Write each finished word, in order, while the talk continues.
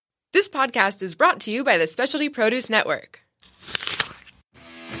podcast is brought to you by the Specialty Produce Network.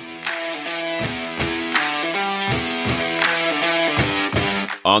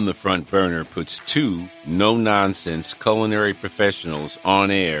 On the Front Burner puts two no-nonsense culinary professionals on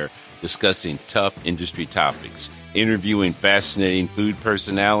air discussing tough industry topics, interviewing fascinating food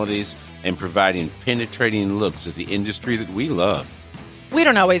personalities, and providing penetrating looks at the industry that we love. We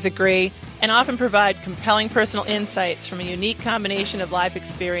don't always agree, and often provide compelling personal insights from a unique combination of life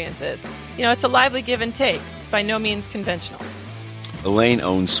experiences. It's a lively give and take. It's by no means conventional. Elaine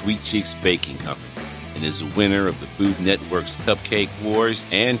owns Sweet Cheeks Baking Company and is a winner of the Food Network's Cupcake Wars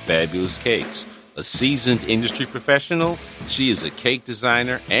and Fabulous Cakes. A seasoned industry professional, she is a cake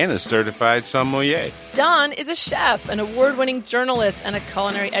designer and a certified sommelier. Don is a chef, an award-winning journalist, and a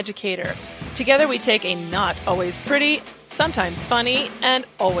culinary educator. Together we take a not always pretty, sometimes funny, and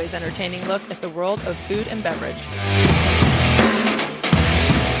always entertaining look at the world of food and beverage.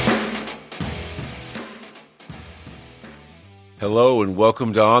 Hello and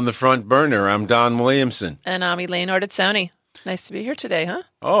welcome to On the Front Burner. I'm Don Williamson. And I'm Elaine Ortizzoni. Nice to be here today, huh?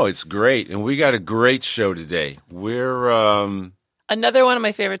 Oh, it's great. And we got a great show today. We're another one of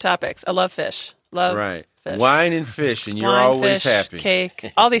my favorite topics. I love fish. Right. Fish. Wine and fish, and you're Wine, always fish, happy.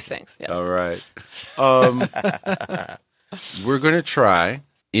 Cake, all these things. Yeah. All right. We're going to try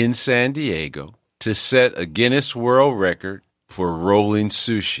in San Diego to set a Guinness World Record for rolling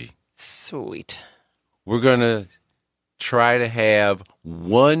sushi. Sweet. We're going to try to have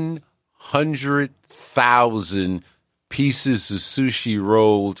 100,000 pieces of sushi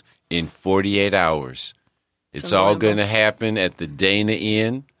rolled in 48 hours. It's all going to happen at the Dana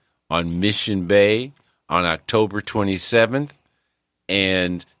Inn on Mission Bay on October 27th.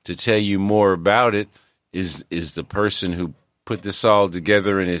 And to tell you more about it is the person who put this all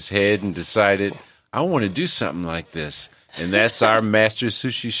together in his head and decided, I want to do something like this. And that's our master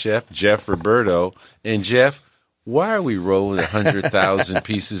sushi chef, Jeff Roberto. And Jeff, why are we rolling 100,000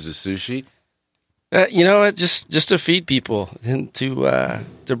 pieces of sushi? Just to feed people and to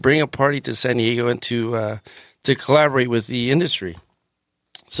bring a party to San Diego and to collaborate with the industry.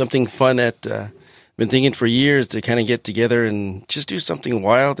 Something fun that I've been thinking for years to kind of get together and just do something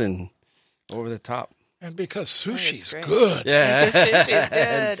wild and over the top. And because sushi's good. Yeah. The sushi's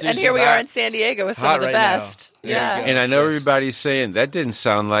good. And here we are in San Diego with some of the best. Yeah. And I know everybody's saying, that didn't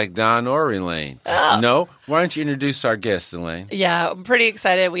sound like Don or Elaine. Oh. No? Why don't you introduce our guest, Elaine? Yeah, I'm pretty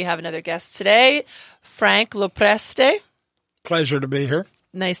excited. We have another guest today, Frank Lopresti. Pleasure to be here.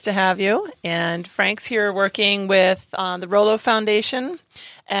 Nice to have you. And Frank's here working with the Rollo Foundation.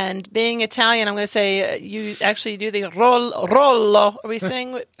 And being Italian, I'm going to say you actually do the rollo. Are we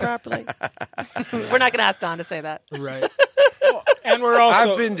saying it properly? We're not going to ask Don to say that. Right. And we're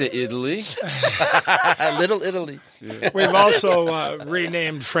also... I've been to Italy. Little Italy. Yeah. We've also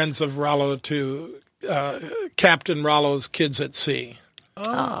renamed Friends of Rollo to Captain Rollo's Kids at Sea.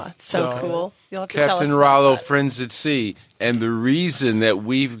 Oh, it's so cool. You'll have to tell us Captain about Rollo, that. Friends at Sea. And the reason that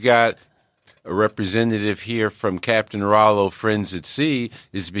we've got a representative here from Captain Rollo, Friends at Sea,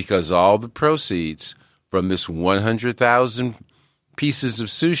 is because all the proceeds from this 100,000 pieces of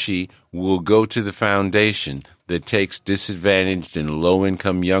sushi will go to the foundation that takes disadvantaged and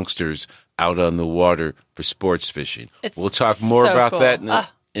low-income youngsters out on the water for sports fishing. We'll talk more so about cool.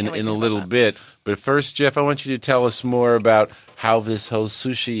 that In a little bit. But first, Jeff, I want you to tell us more about how this whole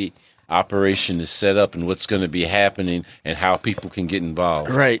sushi operation is set up and what's going to be happening and how people can get involved.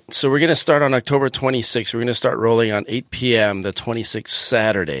 Right. So we're going to start on October 26th. We're going to start rolling on 8 p.m. the 26th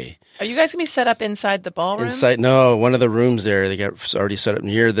Saturday. Are you guys going to be set up inside the ballroom? No, one of the rooms there, they got already set up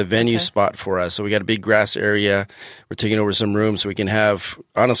near the venue spot for us. So we got a big grass area. We're taking over some rooms so we can have,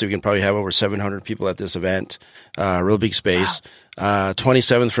 honestly, we can probably have over 700 people at this event. Real big space. Wow.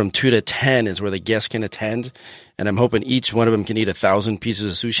 27th from 2 to 10 is where the guests can attend. And I'm hoping each one of them can eat 1,000 pieces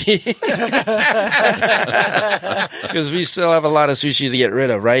of sushi. Because we still have a lot of sushi to get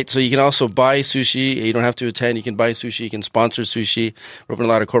rid of, right? So you can also buy sushi. You don't have to attend. You can buy sushi. You can sponsor sushi. We're opening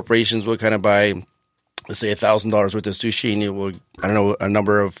a lot of corporations. We'll kind of buy, let's say, $1,000 worth of sushi, and you will, I don't know, a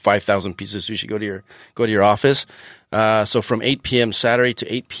number of 5,000 pieces of sushi go to your office. So from 8 p.m. Saturday to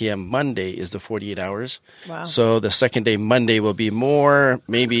 8 p.m. Monday is the 48 hours. Wow. So the second day, Monday, will be more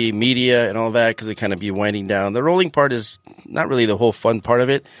maybe media and all that because it kind of be winding down. The rolling part is not really the whole fun part of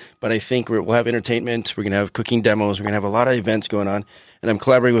it, but I think we'll have entertainment. We're going to have cooking demos. We're going to have a lot of events going on. And I'm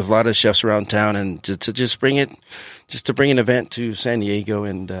collaborating with a lot of chefs around town and to just bring an event to San Diego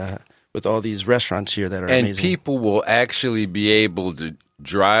and with all these restaurants here that are amazing. And people will actually be able to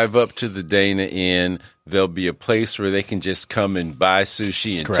drive up to the Dana Inn. There'll be a place where they can just come and buy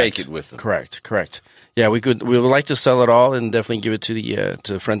sushi and take it with them. Correct. Yeah, we would like to sell it all and definitely give it to the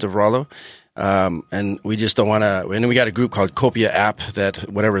to Friends of Rollo. And we just don't want to. And we got a group called Copia App that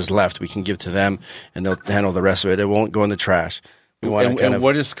whatever is left we can give to them, and they'll handle the rest of it. It won't go in the trash. And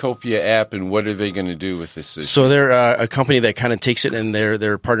what is Copia App, and what are they going to do with this system? So they're a company that kind of takes it, and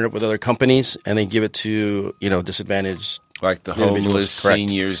they're partnered up with other companies, and they give it to disadvantaged. Like the homeless,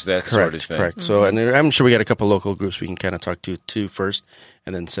 seniors, that sort of thing. Correct. Mm-hmm. So, and I'm sure we got a couple local groups we can kind of talk to first,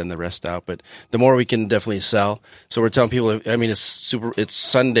 and then send the rest out. But the more we can definitely sell. So we're telling people, I mean, it's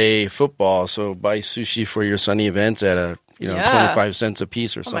Sunday football, so buy sushi for your Sunday events at 25 cents a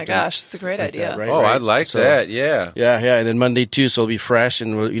piece or something. Oh my gosh, it's a great idea. That, right? Oh, I like that. Yeah. Yeah. And then Monday too, so it'll be fresh,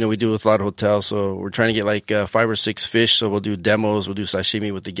 and we do it with a lot of hotels. So we're trying to get like 5 or 6 fish. So we'll do demos, we'll do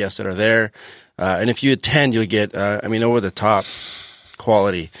sashimi with the guests that are there. And if you attend, you'll get, over the top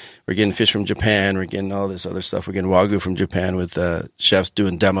quality. We're getting fish from Japan. We're getting all this other stuff. We're getting Wagyu from Japan with chefs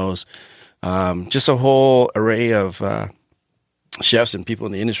doing demos. Just a whole array of chefs and people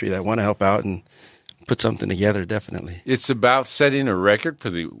in the industry that want to help out and put something together, definitely. It's about setting a record for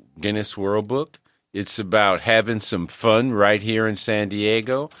the Guinness World Book. It's about having some fun right here in San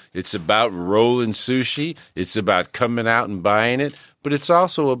Diego. It's about rolling sushi. It's about coming out and buying it. But it's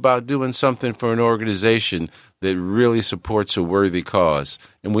also about doing something for an organization that really supports a worthy cause.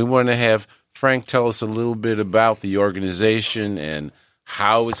 And we want to have Frank tell us a little bit about the organization and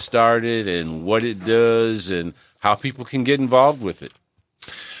how it started and what it does and how people can get involved with it.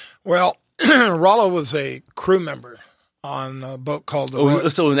 Well, Rollo was a crew member on a boat called the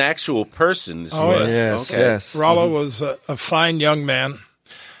So an actual person this was. Yes, okay. yes. Rollo was a fine young man.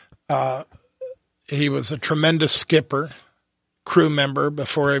 He was a tremendous skipper, crew member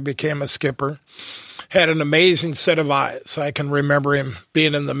before he became a skipper. Had an amazing set of eyes. I can remember him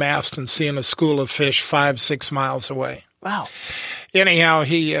being in the mast and seeing a school of fish 5-6 miles away. Wow. Anyhow,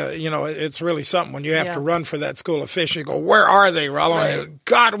 he, it's really something when you have to run for that school of fish. You go, where are they, Rollo? Right.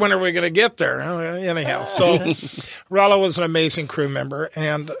 God, when are we going to get there? Anyhow, so Rollo was an amazing crew member,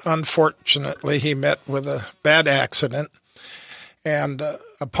 and unfortunately, he met with a bad accident. And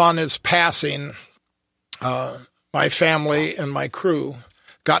upon his passing, my family and my crew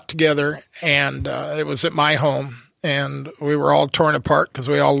got together, and it was at my home, and we were all torn apart because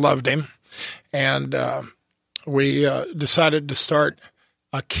we all loved him. And we decided to start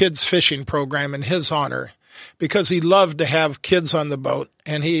a kids fishing program in his honor because he loved to have kids on the boat,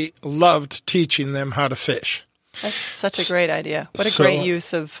 and he loved teaching them how to fish. That's such a great idea. What a great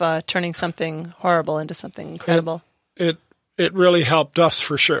use of turning something horrible into something incredible. It really helped us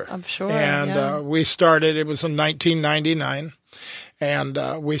for sure. I'm sure. And we started, it was in 1999,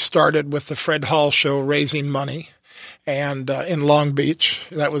 and we started with the Fred Hall Show raising money and in Long Beach.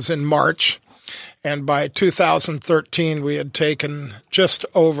 That was in March. And by 2013, we had taken just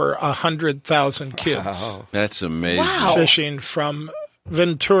over 100,000 kids. Wow. That's amazing. Fishing from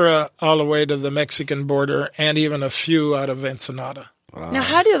Ventura all the way to the Mexican border, and even a few out of Ensenada. Wow. Now,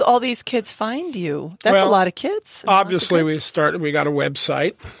 how do all these kids find you? That's a lot of kids. Obviously, we got a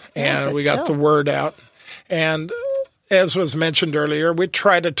website, and we got the word out. And as was mentioned earlier, we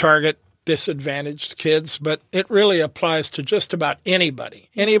try to target disadvantaged kids, but it really applies to just about anybody.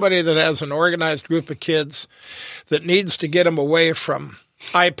 Anybody that has an organized group of kids that needs to get them away from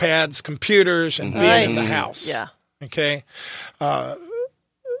iPads, computers, and being in the house. Yeah. Okay? A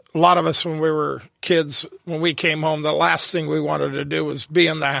lot of us, when we were kids, when we came home, the last thing we wanted to do was be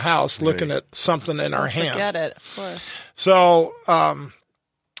in the house looking at something in our hand. Forget it, of course. So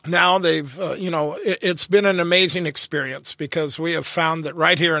now they've, it's been an amazing experience because we have found that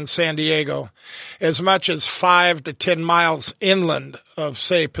right here in San Diego, as much as 5 to 10 miles inland of,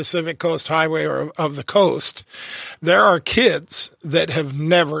 say, Pacific Coast Highway or of the coast, there are kids that have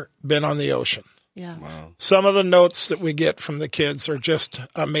never been on the ocean. Yeah. Wow. Some of the notes that we get from the kids are just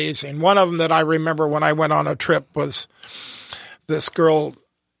amazing. One of them that I remember when I went on a trip was this girl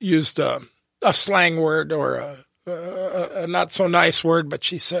used a slang word or a not so nice word, but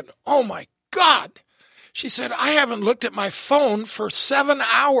she said, "Oh my God." She said, "I haven't looked at my phone for 7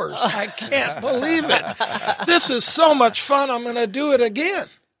 hours. I can't believe it. This is so much fun. I'm going to do it again."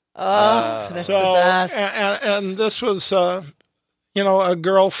 Oh, that's the best. And this was, a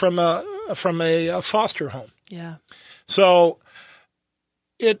girl from a foster home. Yeah. So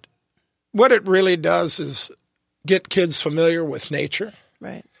what it really does is get kids familiar with nature.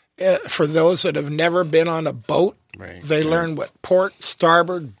 Right. For those that have never been on a boat, they learn what port,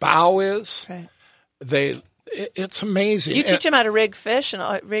 starboard, bow is. Right. It's amazing. You teach them how to rig fish and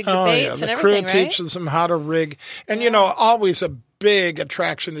rig the baits and everything, right? The crew teaches them how to rig. And, always a big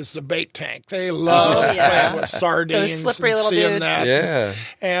attraction is the bait tank. They love playing with sardines. Those slippery and little seeing dudes. that. Yeah.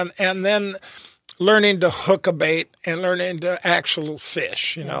 And then learning to hook a bait and learning to actual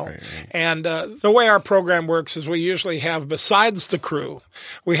fish, you know. Right. And the way our program works is we usually have, besides the crew,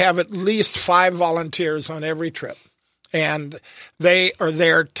 we have at least 5 volunteers on every trip. And they are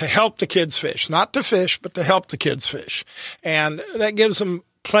there to help the kids fish, not to fish, but to help the kids fish. And that gives them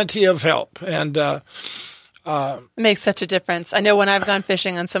plenty of help. And it makes such a difference. I know when I've gone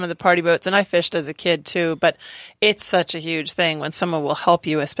fishing on some of the party boats, and I fished as a kid too, but it's such a huge thing when someone will help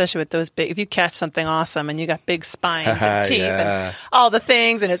you, especially with those big, if you catch something awesome and you got big spines and teeth and all the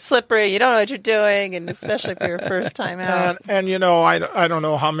things and it's slippery, you don't know what you're doing, and especially for your first time out. And you know, I don't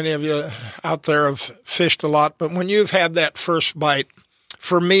know how many of you out there have fished a lot, but when you've had that first bite,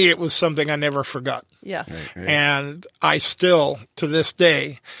 for me, it was something I never forgot. Yeah. Right. And I still, to this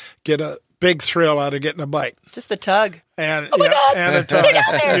day, get a big thrill out of getting a bite. Just the tug. And, Oh my God. and a tug. They're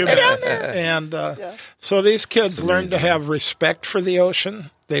down there. You They're bet. down there. And so these kids learn to have respect for the ocean.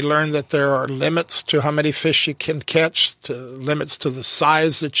 They learn that there are limits to how many fish you can catch, to limits to the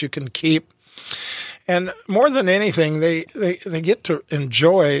size that you can keep. And more than anything, they get to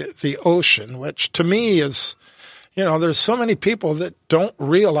enjoy the ocean, which to me is, you know, there's so many people that don't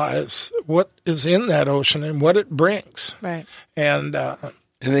realize what is in that ocean and what it brings. Right. And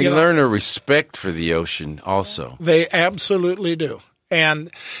they learn a respect for the ocean also. They absolutely do. And,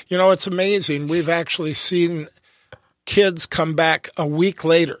 you know, it's amazing. We've actually seen kids come back a week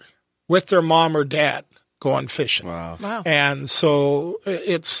later with their mom or dad going fishing. Wow. And so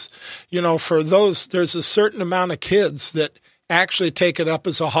it's, you know, for those, there's a certain amount of kids that actually take it up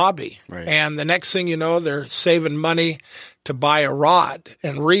as a hobby. Right. And the next thing you know, they're saving money to buy a rod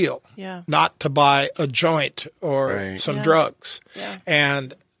and reel, not to buy a joint or some drugs. Yeah.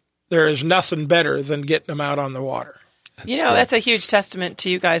 And there is nothing better than getting them out on the water. That's a huge testament to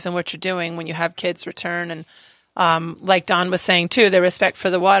you guys and what you're doing when you have kids return. And like Don was saying, too, the respect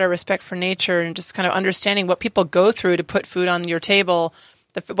for the water, respect for nature, and just kind of understanding what people go through to put food on your table,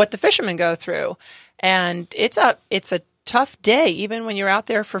 what the fishermen go through. And it's a tough day, even when you're out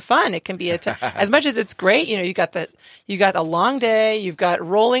there for fun. It can be as much as it's great. You know, you got a long day, you've got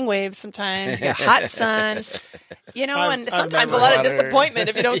rolling waves sometimes, you got hot sun, you know, and sometimes a lot of disappointment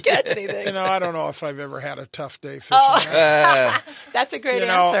if you don't catch anything. You know, I don't know if I've ever had a tough day fishing. That's a great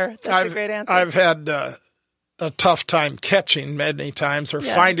answer. That's a great answer. I've had a tough time catching many times or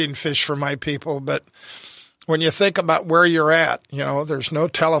finding fish for my people, but when you think about where you're at, you know, there's no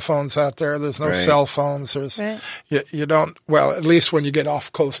telephones out there. There's no cell phones. There's you don't. Well, at least when you get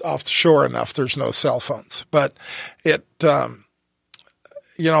off the shore enough, there's no cell phones. But it,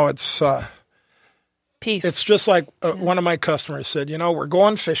 you know, it's peace. It's just like one of my customers said. You know, we're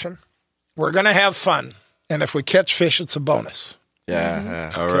going fishing. We're going to have fun, and if we catch fish, it's a bonus.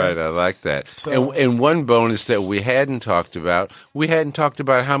 Yeah. All right, I like that. And one bonus that we hadn't talked about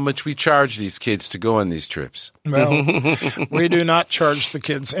how much we charge these kids to go on these trips. Well, we do not charge the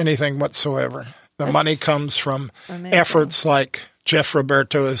kids anything whatsoever. The money comes from efforts like Jeff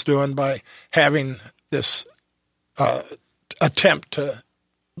Roberto is doing by having this attempt to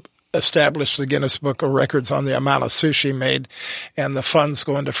establish the Guinness Book of Records on the amount of sushi made, and the funds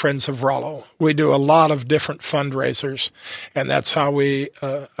going to Friends of Rollo. We do a lot of different fundraisers, and that's how we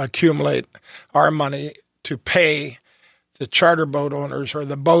accumulate our money to pay the charter boat owners or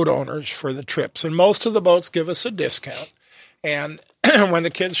the boat owners for the trips. And most of the boats give us a discount. And when the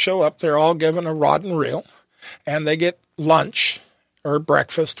kids show up, they're all given a rod and reel, and they get lunch or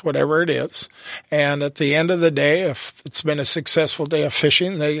breakfast, whatever it is. And at the end of the day, if it's been a successful day of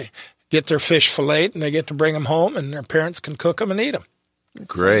fishing, they get their fish filleted and they get to bring them home, and their parents can cook them and eat them.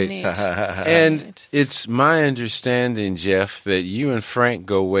 Great. And it's my understanding, Jeff, that you and Frank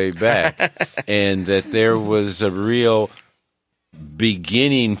go way back and that there was a real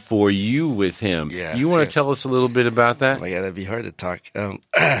beginning for you with him. Yes, you want to tell us a little bit about that? Oh, yeah, that'd be hard to talk.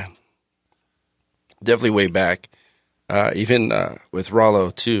 Definitely way back. Even with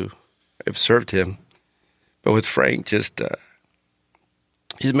Rollo, too, I've served him. But with Frank, just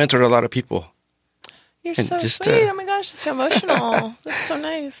he's mentored a lot of people. You're so sweet. Oh, my gosh, it's so emotional. That's so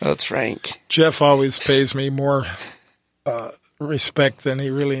nice. Oh, it's Frank. Jeff always pays me more respect than he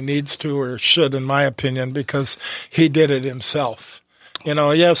really needs to or should, in my opinion, because he did it himself. You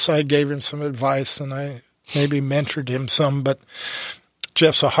know, yes, I gave him some advice and I maybe mentored him some, but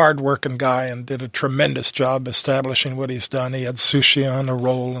Jeff's a hard-working guy and did a tremendous job establishing what he's done. He had sushi on a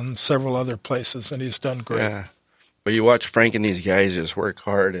roll and several other places, and he's done great. Yeah. But you watch Frank and these guys just work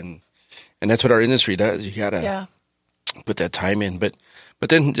hard, and that's what our industry does. You got to put that time in. But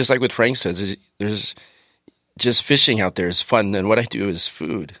then, just like what Frank says, there's just fishing out there is fun, and what I do is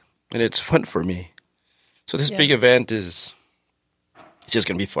food, and it's fun for me. So this big event is just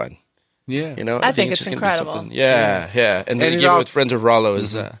going to be fun. Yeah. You know, I think it's just gonna be incredible. something- Yeah. And then it again all- with Friends of Rollo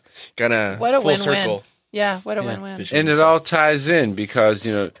is kind of What a full win-win. circle. Yeah, what a win-win. Fishing. And it all ties in because,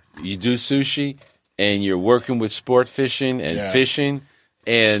 you do sushi and you're working with sport fishing and fishing.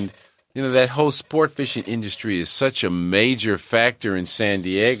 And, that whole sport fishing industry is such a major factor in San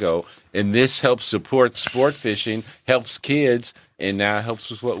Diego. And this helps support sport fishing, helps kids, and now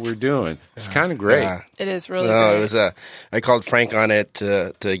helps with what we're doing. It's kind of great. Yeah. It is really No, great. it was I called Frank on it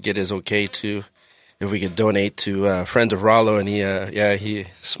to get his okay to if we could donate to Friends of Rollo, and he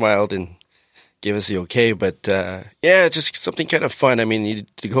smiled and gave us the okay. But just something kind of fun. I mean,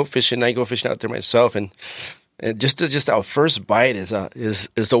 to go fishing, I go fishing out there myself, and just our first bite is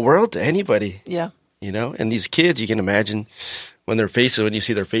the world to anybody. Yeah. And these kids, you can imagine when you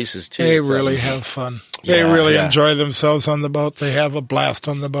see their faces too. They It's, really have fun. They yeah, really yeah. enjoy themselves on the boat. They have a blast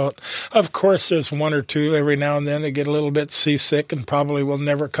on the boat. Of course, there's one or two every now and then that get a little bit seasick and probably will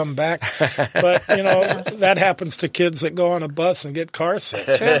never come back. But, that happens to kids that go on a bus and get car sick.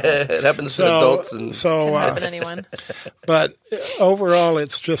 it happens to adults. And Can happen to anyone. But overall,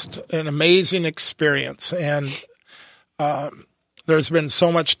 it's just an amazing experience. And there's been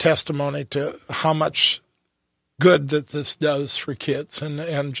so much testimony to how much good that this does for kids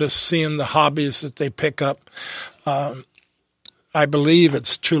and just seeing the hobbies that they pick up. I believe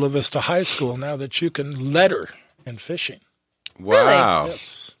it's Chula Vista High School now that you can letter in fishing. Wow.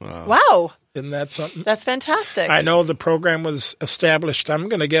 Yes. Wow. Isn't that something? That's fantastic. I know the program was established, I'm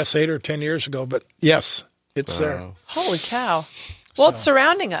going to guess 8 or 10 years ago, but yes, it's there. Holy cow. Well, it's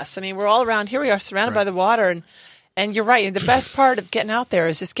surrounding us. I mean, we're all around here. We are surrounded by the water. And you're right. The best part of getting out there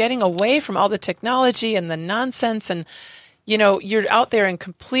is just getting away from all the technology and the nonsense. And, you're out there in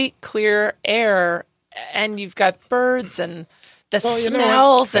complete clear air and you've got birds and the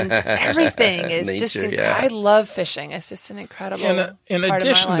smells and just everything. Is just I love fishing. It's just an incredible In part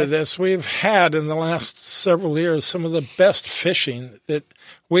addition of my to life. this, we've had in the last several years some of the best fishing that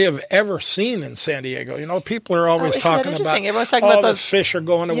we have ever seen in San Diego. People are always isn't that talking about, interesting? Everyone's talking all about the those- fish are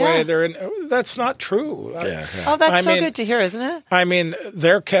going away. Yeah. That's not true. Oh, that's good to hear, isn't it? I mean,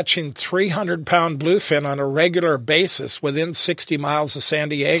 they're catching 300-pound bluefin on a regular basis within 60 miles of San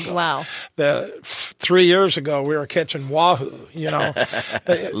Diego. Wow. 3 years ago, we were catching wahoo,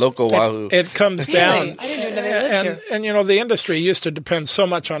 local wahoo. It comes Really? down. I didn't even know they lived here. And, the industry used to depend so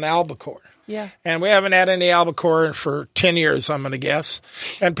much on albacore. Yeah. And we haven't had any albacore for 10 years, I'm going to guess.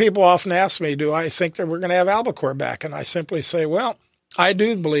 And people often ask me, do I think that we're going to have albacore back? And I simply say, well, I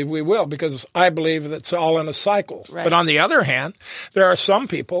do believe we will because I believe that's all in a cycle. Right. But on the other hand, there are some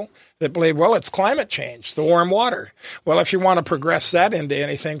people that believe, well, it's climate change, the warm water. Well, if you want to progress that into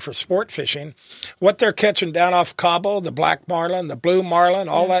anything for sport fishing, what they're catching down off Cabo, the black marlin, the blue marlin,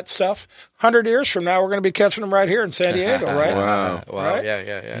 all that stuff, 100 years from now, we're going to be catching them right here in San Diego, right? Wow. Right?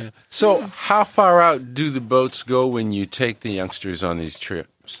 Yeah. So how far out do the boats go when you take the youngsters on these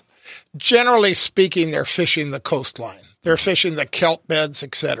trips? Generally speaking, they're fishing the coastline. They're fishing the kelp beds,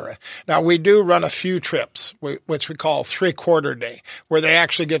 etc. Now, we do run a few trips, which we call 3/4 day, where they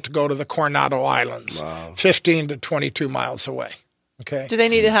actually get to go to the Coronado Islands, 15 to 22 miles away. Okay. Do they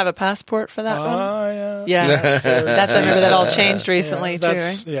need to have a passport for that one? Yeah. Yeah. That's I remember that all changed recently too,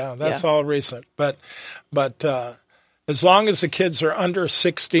 That's, right? Yeah, that's all recent. But as long as the kids are under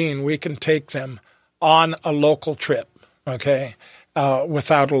 16, we can take them on a local trip, okay,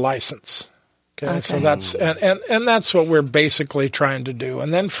 without a license. Okay. So that's and that's what we're basically trying to do.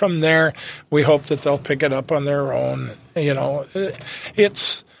 And then from there, we hope that they'll pick it up on their own.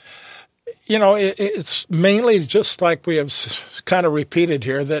 It's mainly just like we have kind of repeated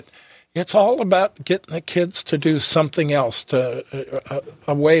here that it's all about getting the kids to do something else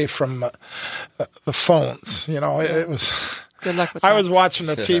away from the phones. It was. Good luck with I that. was watching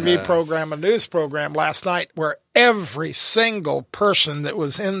a TV program, a news program last night, where every single person that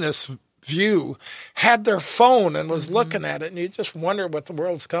was in this view had their phone and was looking at it, and you just wonder what the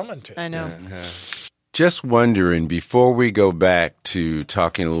world's coming to. I know. Just wondering, before we go back to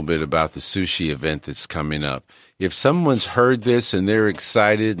talking a little bit about the sushi event that's coming up, if someone's heard this and they're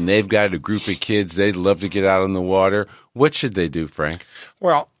excited and they've got a group of kids they'd love to get out on the water, what should they do, Frank?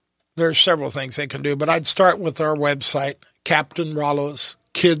 Well, there's several things they can do, but I'd start with our website, Captain Rollo's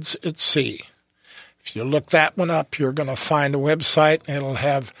Kids at Sea. If you look that one up, you're going to find a website, and it'll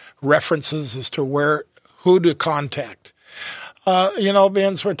have references as to who to contact.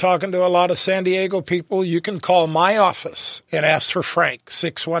 Benz, we're talking to a lot of San Diego people. You can call my office and ask for Frank,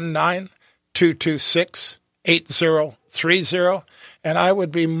 619-226-8030, and I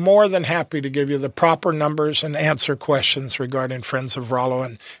would be more than happy to give you the proper numbers and answer questions regarding Friends of Rollo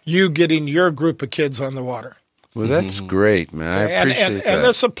and you getting your group of kids on the water. Well, that's great, man. I appreciate that. And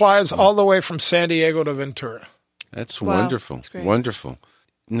this applies all the way from San Diego to Ventura. That's Wow, wonderful. that's great. Wonderful.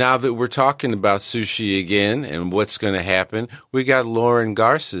 Now that we're talking about sushi again and what's going to happen, we got Lauren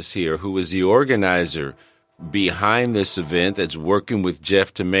Garces here, who is the organizer behind this event that's working with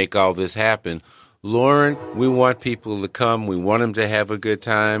Jeff to make all this happen. Lauren, we want people to come. We want them to have a good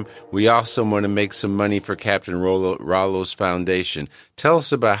time. We also want to make some money for Captain Rollo's Foundation. Tell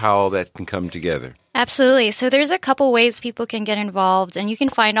us about how all that can come together. Absolutely. So there's a couple ways people can get involved, and you can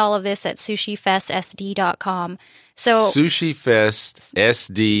find all of this at sushifestsd.com. So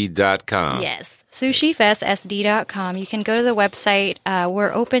sushifestsd.com. Yes. sushifestsd.com. You can go to the website.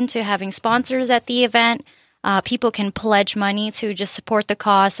 We're open to having sponsors at the event. People can pledge money to just support the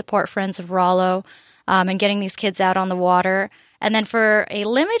cause, support Friends of Rollo, and getting these kids out on the water. And then for a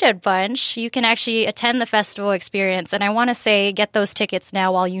limited bunch, you can actually attend the festival experience. And I want to say, get those tickets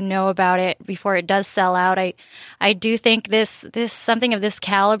now while you know about it before it does sell out. I do think this something of this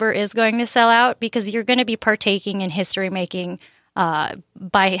caliber is going to sell out because you're going to be partaking in history making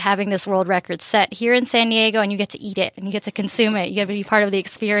by having this world record set here in San Diego, and you get to eat it and you get to consume it. You get to be part of the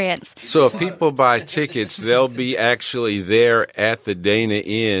experience. So if people buy tickets, they'll be actually there at the Dana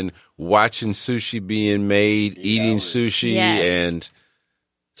Inn watching sushi being made, eating sushi, Yes. and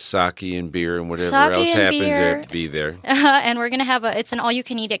sake and beer and whatever Sake else and happens beer. there to be there. And we're going to have it's an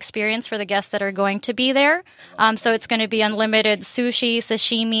all-you-can-eat experience for the guests that are going to be there. So it's going to be unlimited sushi,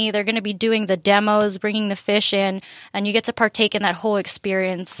 sashimi. They're going to be doing the demos, bringing the fish in, and you get to partake in that whole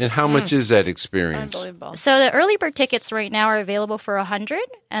experience. And how much is that experience? Unbelievable. So the early bird tickets right now are available for $100,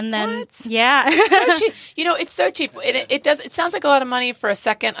 and then What? yeah, So cheap. You know, it's so cheap. It sounds like a lot of money for a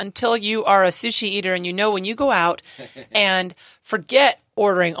second until you are a sushi eater and you know when you go out and forget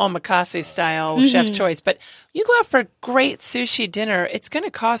ordering omakase style chef's choice, but you go out for a great sushi dinner, it's going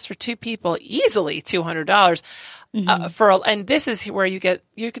to cost for two people easily $200. And this is where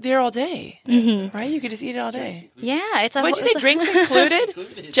you're there all day, right? You could just eat it all day. yeah. It's a What'd you say? Drinks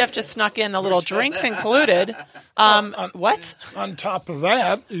included? Jeff just snuck in the little drinks included. What? On top of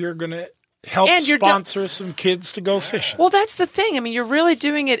that, you're going to help And you're sponsor some kids to go fishing. Well, that's the thing. I mean, you're really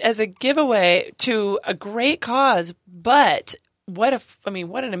doing it as a giveaway to a great cause, but what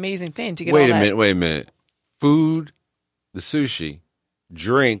an amazing thing to get Wait all that. a minute. Food, the sushi,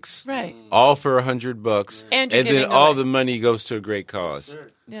 drinks, Right. all for $100, And you're then giving all away. the money goes to a great cause.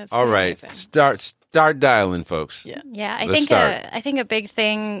 Yeah, it's All pretty right, amazing. start dialing, folks. Yeah. Yeah, I Let's think start. I think a big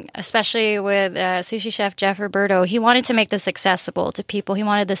thing, especially with sushi chef Jeff Roberto, he wanted to make this accessible to people. He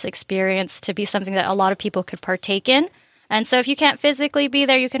wanted this experience to be something that a lot of people could partake in. And so if you can't physically be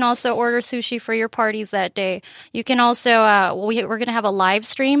there, you can also order sushi for your parties that day. You can also, we're going to have a live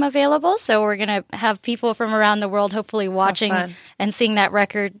stream available. So we're going to have people from around the world hopefully watching fun. and seeing that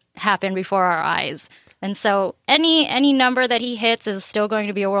record happen before our eyes. And so any number that he hits is still going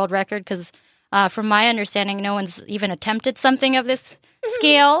to be a world record because from my understanding, no one's even attempted something of this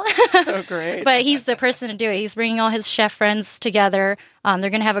scale. So great. But he's the person to do it. He's bringing all his chef friends together. They're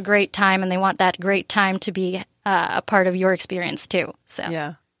going to have a great time, and they want that great time to be a part of your experience too. So Yeah.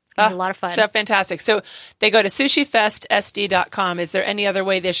 it's gonna be a lot of fun. So fantastic. So they go to sushifestsd.com. Is there any other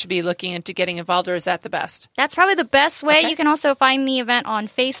way they should be looking into getting involved, or is that the best? That's probably the best way. Okay. You can also find the event on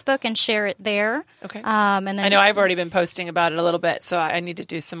Facebook and share it there. Okay. And then I know I've already been posting about it a little bit, so I need to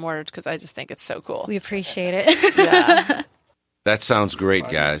do some more because I just think it's so cool. we appreciate it. Yeah. That sounds great,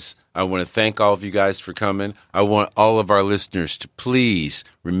 guys. I want to thank all of you guys for coming. I want all of our listeners to please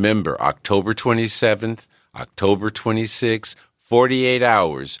remember October 27th, October 26th, 48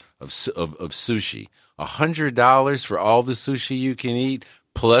 hours of sushi. $100 for all the sushi you can eat,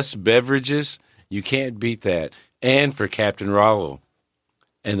 plus beverages. You can't beat that. And for Captain Rollo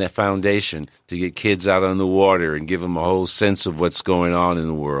and the foundation to get kids out on the water and give them a whole sense of what's going on in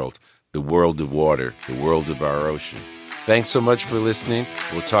the world of water, the world of our ocean. Thanks so much for listening.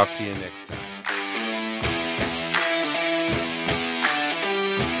 We'll talk to you next time.